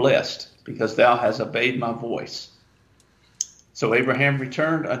earth be blessed, because thou hast obeyed my voice. So Abraham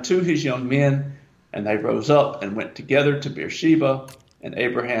returned unto his young men, and they rose up and went together to Beersheba, and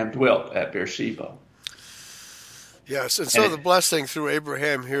Abraham dwelt at Beersheba. Yes, and so the blessing through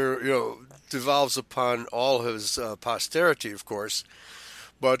Abraham here, devolves upon all his posterity, of course.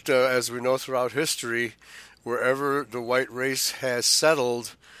 But as we know throughout history, wherever the white race has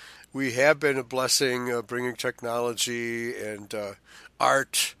settled, we have been a blessing, bringing technology and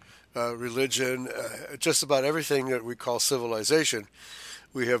art, religion, just about everything that we call civilization.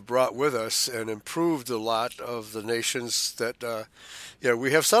 We have brought with us and improved a lot of the nations that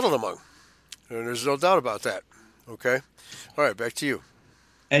we have settled among. And there's no doubt about that. Okay? All right, back to you.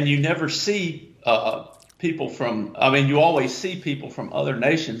 And you never see people from, you always see people from other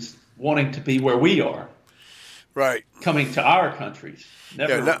nations wanting to be where we are. Right. Coming to our countries.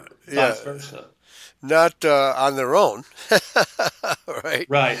 Never vice versa. Not on their own. Right?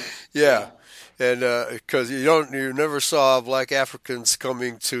 Right. Yeah. And because you never saw Black Africans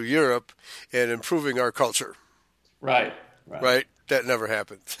coming to Europe and improving our culture. Right. Right? That never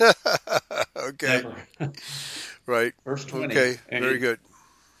happened. Okay. Never. Right. Verse 20. Okay. Very good.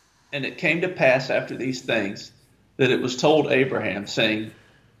 And it came to pass after these things that it was told Abraham, saying,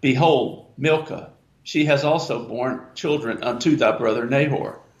 Behold, Milcah, she has also borne children unto thy brother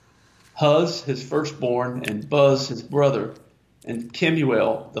Nahor. Huz his firstborn, and Buz his brother, and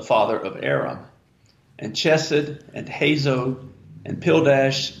Kemuel the father of Aram, and Chesed, and Hazo, and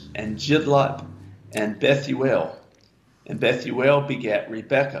Pildash, and Jidlap, and Bethuel. And Bethuel begat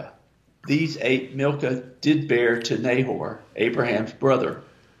Rebekah. These 8 Milcah did bear to Nahor, Abraham's brother,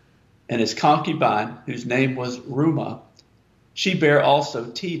 and his concubine, whose name was Rumah. She bare also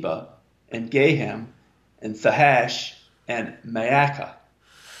Teba, and Gaham, and Thahash, and Maacah.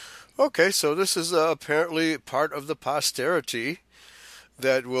 Okay, so this is apparently part of the posterity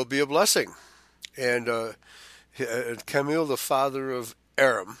that will be a blessing. And Kemuel, the father of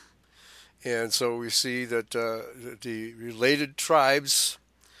Aram. And so we see that the related tribes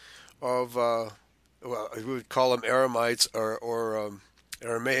of, we would call them Aramites or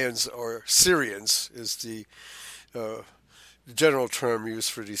Aramaeans or Syrians is the general term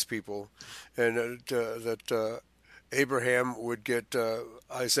used for these people. And that Abraham would get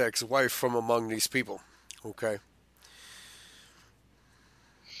Isaac's wife from among these people. Okay.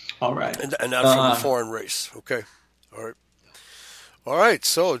 All right. And not from a foreign race. Okay. All right. All right.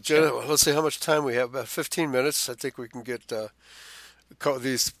 So, let's see how much time we have. About 15 minutes. I think we can get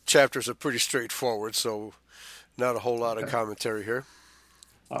these chapters are pretty straightforward, so not a whole lot of commentary here.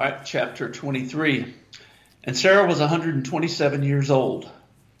 All right. Chapter 23. And Sarah was 127 years old.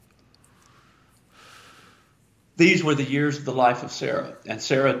 These were the years of the life of Sarah. And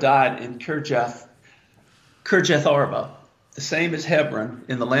Sarah died in Kirjath Arba, the same as Hebron,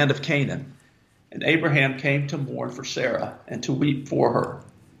 in the land of Canaan. And Abraham came to mourn for Sarah and to weep for her.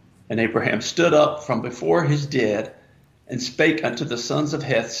 And Abraham stood up from before his dead and spake unto the sons of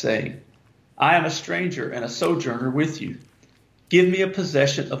Heth, saying, I am a stranger and a sojourner with you. Give me a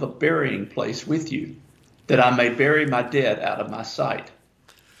possession of a burying place with you, that I may bury my dead out of my sight.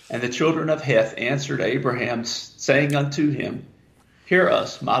 And the children of Heth answered Abraham, saying unto him, Hear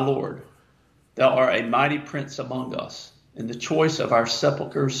us, my Lord. Thou art a mighty prince among us. In the choice of our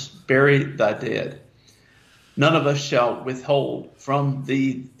sepulchres bury thy dead. None of us shall withhold from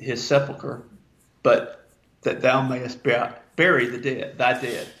thee his sepulchre, but that thou mayest bury thy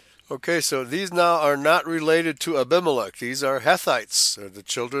dead. Okay, so these now are not related to Abimelech. These are Hethites, or the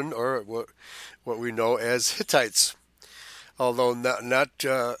children, or what we know as Hittites. Although not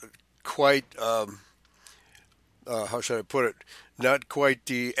quite, how should I put it, not quite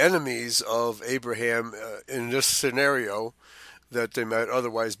the enemies of Abraham in this scenario that they might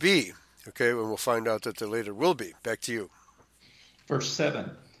otherwise be. Okay, and we'll find out that they later will be. Back to you. Verse 7.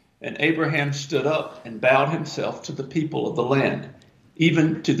 And Abraham stood up and bowed himself to the people of the land,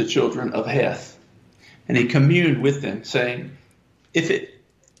 even to the children of Heth. And he communed with them, saying, If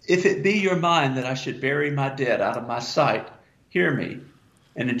it be your mind that I should bury my dead out of my sight, hear me,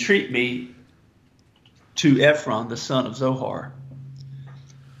 and entreat me to Ephron the son of Zohar,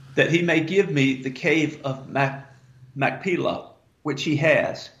 that he may give me the cave of Machpelah, which he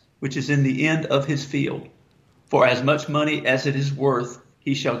has, which is in the end of his field. For as much money as it is worth,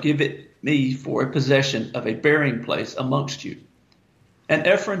 he shall give it me for a possession of a burying place amongst you. And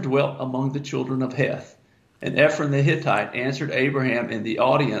Ephron dwelt among the children of Heth. And Ephron the Hittite answered Abraham in the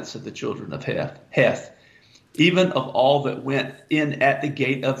audience of the children of Heth, even of all that went in at the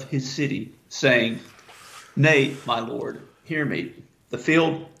gate of his city, saying, Nay, my lord, hear me. The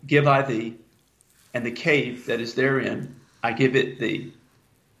field give I thee, and the cave that is therein I give it thee.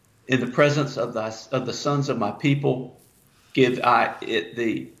 In the presence of the sons of my people give I it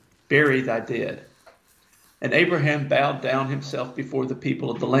thee. Bury thy dead. And Abraham bowed down himself before the people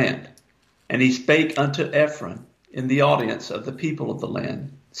of the land. And he spake unto Ephron in the audience of the people of the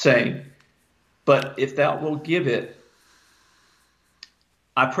land, saying, But if thou wilt give it,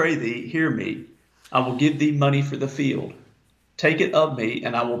 I pray thee, hear me. I will give thee money for the field. Take it of me,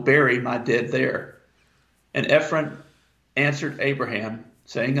 and I will bury my dead there. And Ephron answered Abraham,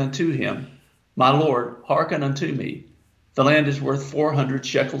 saying unto him, My lord, hearken unto me. The land is worth 400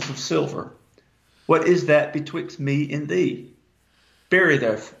 shekels of silver. What is that betwixt me and thee? Bury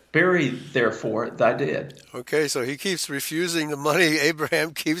therefore thy dead. Okay, so he keeps refusing the money.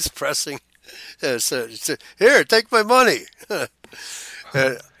 Abraham keeps pressing. Here, take my money.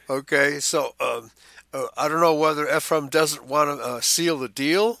 Okay, so I don't know whether Ephraim doesn't want to seal the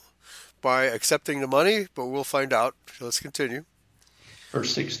deal by accepting the money, but we'll find out. Let's continue.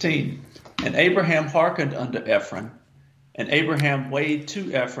 Verse 16, And Abraham hearkened unto Ephron, and Abraham weighed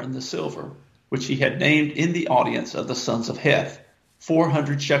to Ephron the silver, which he had named in the audience of the sons of Heth,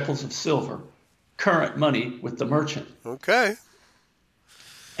 400 shekels of silver, current money with the merchant. Okay.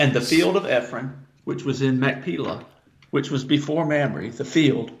 And the field of Ephron, which was in Machpelah, which was before Mamre, the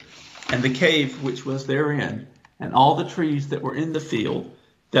field, and the cave which was therein, and all the trees that were in the field,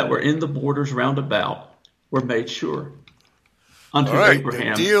 that were in the borders round about, were made sure. Unto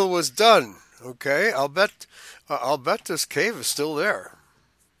Abraham. The deal was done. Okay, I'll bet this cave is still there.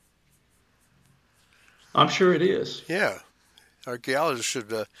 I'm sure it is. Yeah, archaeologists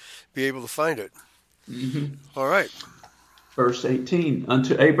should be able to find it. Mm-hmm. All right. Verse 18,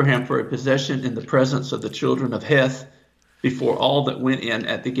 Unto Abraham for a possession in the presence of the children of Heth, before all that went in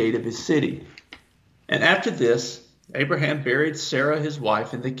at the gate of his city. And after this, Abraham buried Sarah his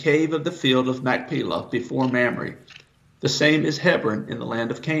wife in the cave of the field of Machpelah before Mamre. The same is Hebron in the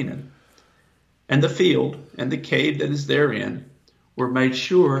land of Canaan. And the field and the cave that is therein were made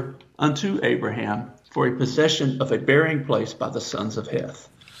sure unto Abraham for a possession of a burying place by the sons of Heth.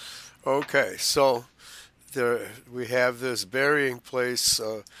 Okay, so there we have this burying place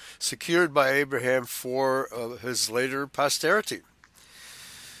secured by Abraham for his later posterity.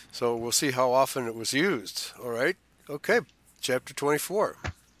 So we'll see how often it was used. All right. Okay. Chapter 24.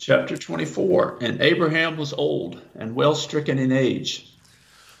 Chapter 24. And Abraham was old and well stricken in age.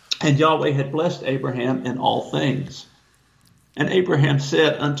 And Yahweh had blessed Abraham in all things. And Abraham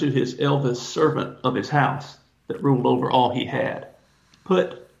said unto his eldest servant of his house, that ruled over all he had,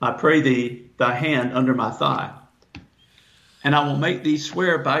 Put, I pray thee, thy hand under my thigh. And I will make thee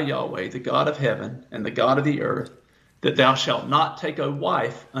swear by Yahweh, the God of heaven and the God of the earth, that thou shalt not take a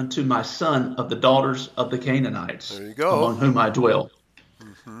wife unto my son of the daughters of the Canaanites, there you go, among whom I dwell.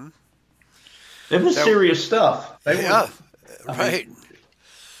 Mm-hmm. It was serious stuff. Right.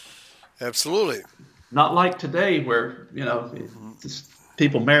 Absolutely. Not like today where,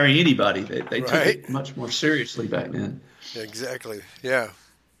 people marry anybody. They took Right. it much more seriously back then. Exactly. Yeah.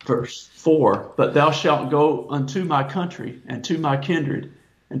 Verse 4, But thou shalt go unto my country and to my kindred,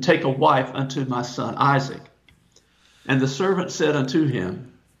 and take a wife unto my son Isaac. And the servant said unto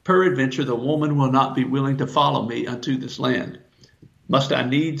him, Peradventure the woman will not be willing to follow me unto this land. Must I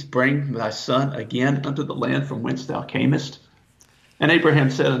needs bring thy son again unto the land from whence thou camest? And Abraham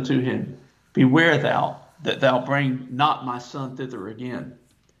said unto him, Beware thou, that thou bring not my son thither again.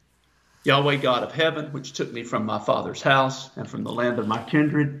 Yahweh God of heaven, which took me from my father's house, and from the land of my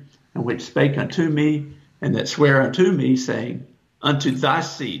kindred, and which spake unto me, and that sware unto me, saying, Unto thy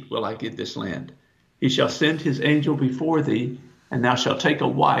seed will I give this land. He shall send his angel before thee, and thou shalt take a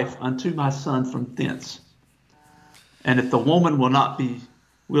wife unto my son from thence. And if the woman will not be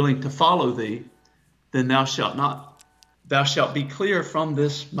willing to follow thee, then thou shalt be clear from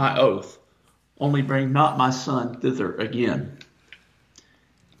this my oath. Only bring not my son thither again.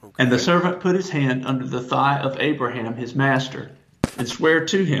 Okay. And the servant put his hand under the thigh of Abraham his master, and swear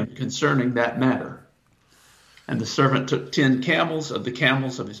to him concerning that matter. And the servant took 10 camels of the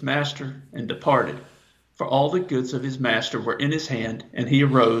camels of his master and departed. For all the goods of his master were in his hand, and he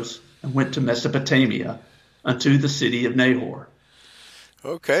arose and went to Mesopotamia, unto the city of Nahor.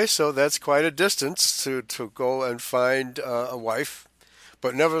 Okay, so that's quite a distance to go and find a wife.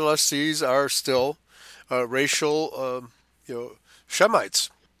 But nevertheless, these are still racial, Shemites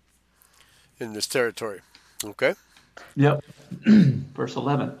in this territory. Okay? Yep. Verse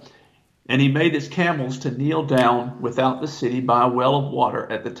 11. And he made his camels to kneel down without the city by a well of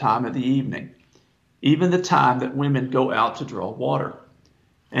water at the time of the evening, even the time that women go out to draw water.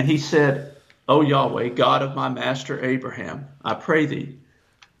 And he said, O Yahweh, God of my master Abraham, I pray thee,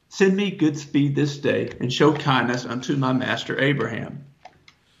 send me good speed this day, and show kindness unto my master Abraham.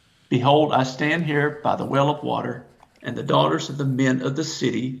 Behold, I stand here by the well of water, and the daughters of the men of the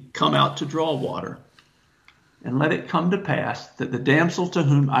city come out to draw water. And let it come to pass that the damsel to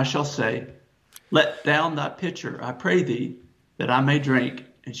whom I shall say, Let down thy pitcher, I pray thee, that I may drink,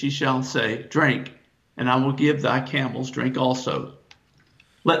 and she shall say, Drink, and I will give thy camels drink also.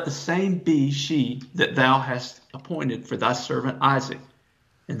 Let the same be she that thou hast appointed for thy servant Isaac,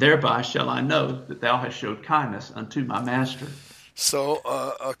 and thereby shall I know that thou hast showed kindness unto my master. So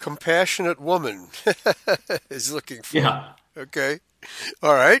a compassionate woman is looking for. Yeah. Okay.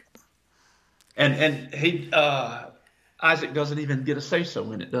 All right. And he Isaac doesn't even get a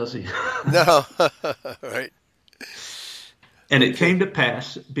say-so in it, does he? No. Right. And it came to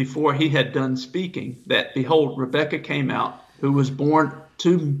pass, before he had done speaking, that, behold, Rebekah came out, who was born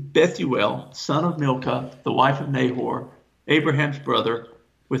to Bethuel, son of Milcah, the wife of Nahor, Abraham's brother,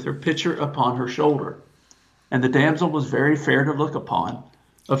 with her pitcher upon her shoulder. And the damsel was very fair to look upon,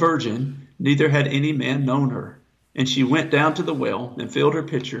 a virgin, neither had any man known her. And she went down to the well, and filled her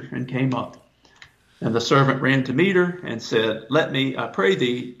pitcher, and came up. And the servant ran to meet her, and said, Let me, I pray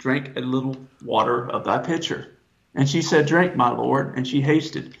thee, drink a little water of thy pitcher. And she said, Drink, my lord. And she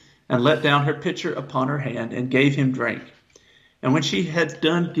hasted, and let down her pitcher upon her hand, and gave him drink. And when she had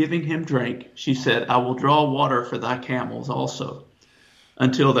done giving him drink, she said, I will draw water for thy camels also,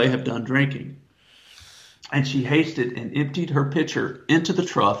 until they have done drinking. And she hasted and emptied her pitcher into the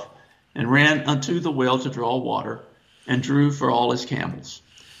trough, and ran unto the well to draw water, and drew for all his camels.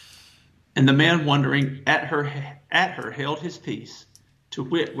 And the man, wondering at her, held his peace, to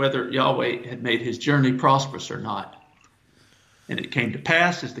wit whether Yahweh had made his journey prosperous or not. And it came to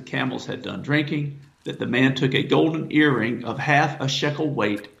pass, as the camels had done drinking, that the man took a golden earring of half a shekel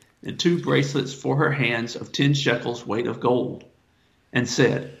weight, and 2 bracelets for her hands of 10 shekels weight of gold, and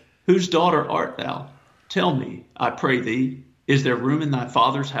said, Whose daughter art thou? Tell me, I pray thee, is there room in thy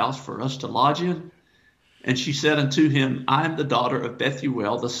father's house for us to lodge in? And she said unto him, I am the daughter of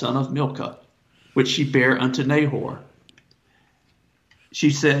Bethuel, the son of Milcah, which she bare unto Nahor. She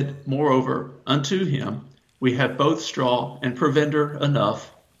said, moreover, unto him, We have both straw and provender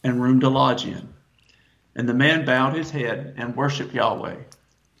enough, and room to lodge in. And the man bowed his head and worshipped Yahweh.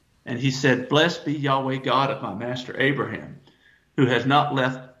 And he said, Blessed be Yahweh God of my master Abraham, who has not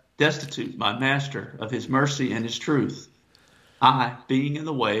left destitute my master of his mercy and his truth. I, being in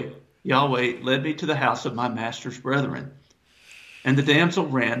the way, Yahweh led me to the house of my master's brethren. And the damsel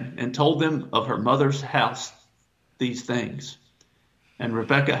ran and told them of her mother's house these things. And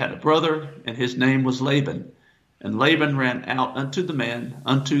Rebekah had a brother, and his name was Laban. And Laban ran out unto the man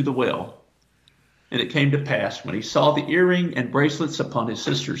unto the well. And it came to pass, when he saw the earring and bracelets upon his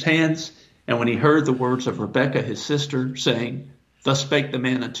sister's hands, and when he heard the words of Rebekah his sister, saying, Thus spake the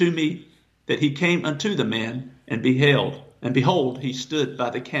man unto me, that he came unto the man, and behold, he stood by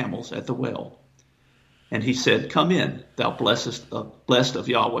the camels at the well. And he said, Come in, thou blessed of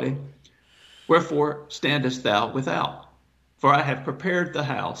Yahweh. Wherefore standest thou without? For I have prepared the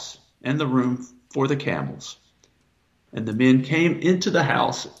house and the room for the camels. And the men came into the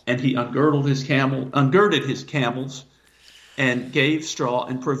house, and he ungirded his camels, and gave straw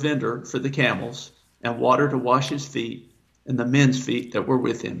and provender for the camels, and water to wash his feet, and the men's feet that were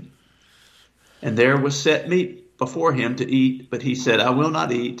with him. And there was set meat before him to eat, but he said, I will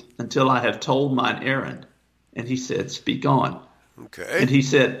not eat until I have told mine errand. And he said, Speak on. Okay. And he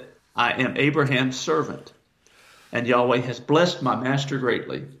said, I am Abraham's servant, and Yahweh has blessed my master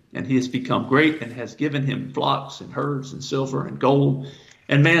greatly, and he has become great, and has given him flocks and herds and silver and gold,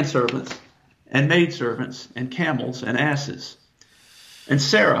 and manservants and maidservants and camels and asses. And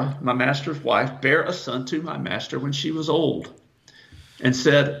Sarah, my master's wife, bare a son to my master when she was old, and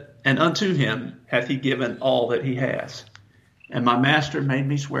said, And unto him hath he given all that he has. And my master made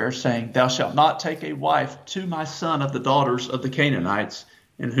me swear, saying, Thou shalt not take a wife to my son of the daughters of the Canaanites,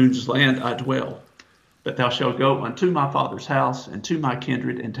 in whose land I dwell. But thou shalt go unto my father's house and to my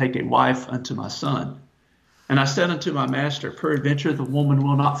kindred, and take a wife unto my son. And I said unto my master, peradventure the woman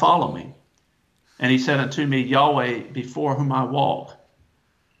will not follow me. And he said unto me, Yahweh, before whom I walk,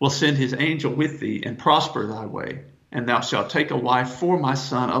 will send his angel with thee, and prosper thy way. And thou shalt take a wife for my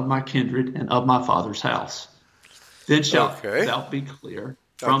son of my kindred and of my father's house. Then shalt thou be clear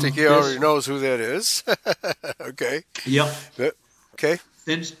from I think he already knows who that is. Okay. Yep. Okay.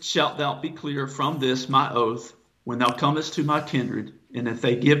 Then shalt thou be clear from this my oath, when thou comest to my kindred, and if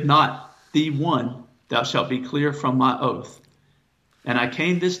they give not thee one, thou shalt be clear from my oath. And I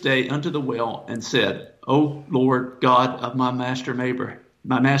came this day unto the well, and said, O Lord God of my master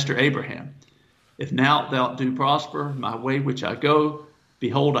Abraham, if now thou do prosper my way which I go,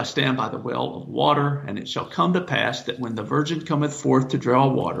 behold, I stand by the well of water, and it shall come to pass that when the virgin cometh forth to draw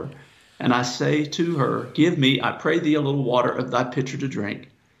water, and I say to her, Give me, I pray thee, a little water of thy pitcher to drink.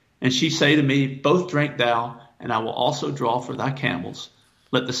 And she say to me, Both drink thou, and I will also draw for thy camels.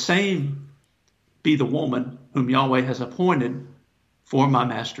 Let the same be the woman whom Yahweh has appointed for my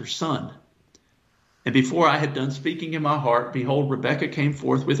master's son. And before I had done speaking in my heart, behold, Rebekah came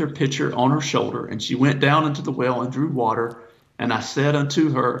forth with her pitcher on her shoulder, and she went down into the well and drew water. And I said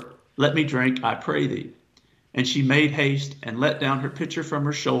unto her, Let me drink, I pray thee. And she made haste and let down her pitcher from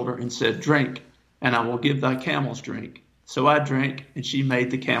her shoulder and said, Drink, and I will give thy camels drink. So I drank, and she made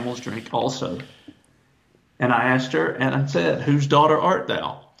the camels drink also. And I asked her, and I said, Whose daughter art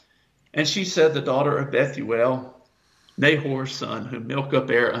thou? And she said, The daughter of Bethuel, Nahor's son, whom Milcah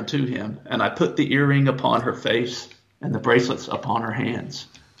bare unto him. And I put the earring upon her face and the bracelets upon her hands.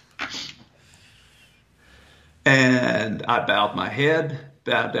 And I bowed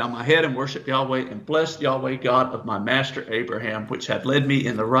down my head and worshiped Yahweh, and blessed Yahweh God of my master Abraham, which had led me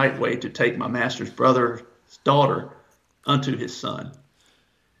in the right way to take my master's brother's daughter unto his son.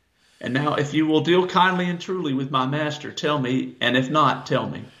 And now if you will deal kindly and truly with my master, tell me, and if not, tell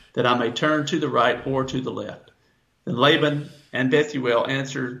me, that I may turn to the right or to the left. Then Laban and Bethuel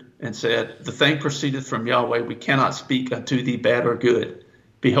answered and said, The thing proceedeth from Yahweh. We cannot speak unto thee bad or good.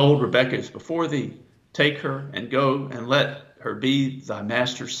 Behold, Rebekah is before thee. Take her and go, and let her be thy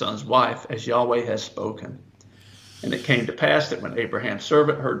master's son's wife, as Yahweh has spoken. And it came to pass that when Abraham's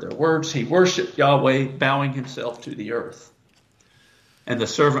servant heard their words, he worshipped Yahweh, bowing himself to the earth. And the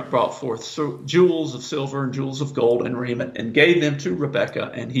servant brought forth jewels of silver and jewels of gold and raiment, and gave them to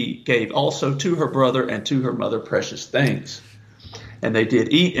Rebekah, and he gave also to her brother and to her mother precious things. And they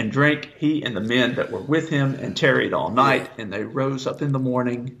did eat and drink, he and the men that were with him, and tarried all night. And they rose up in the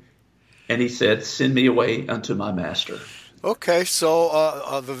morning, and he said, Send me away unto my master. Okay,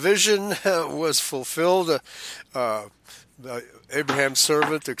 so the vision was fulfilled. Abraham's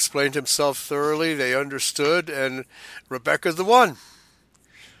servant explained himself thoroughly. They understood, and Rebekah's the one.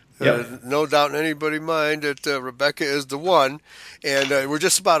 Yep. No doubt in anybody's mind that Rebekah is the one. And we're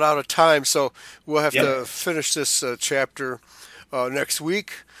just about out of time, so we'll have to finish this chapter next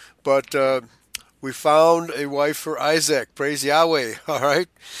week. But we found a wife for Isaac. Praise Yahweh. All right.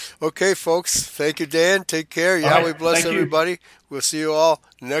 Okay, folks. Thank you, Dan. Take care. Yahweh bless everybody. We'll see you all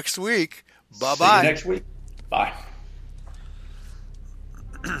next week. Bye-bye. See you next week. Bye.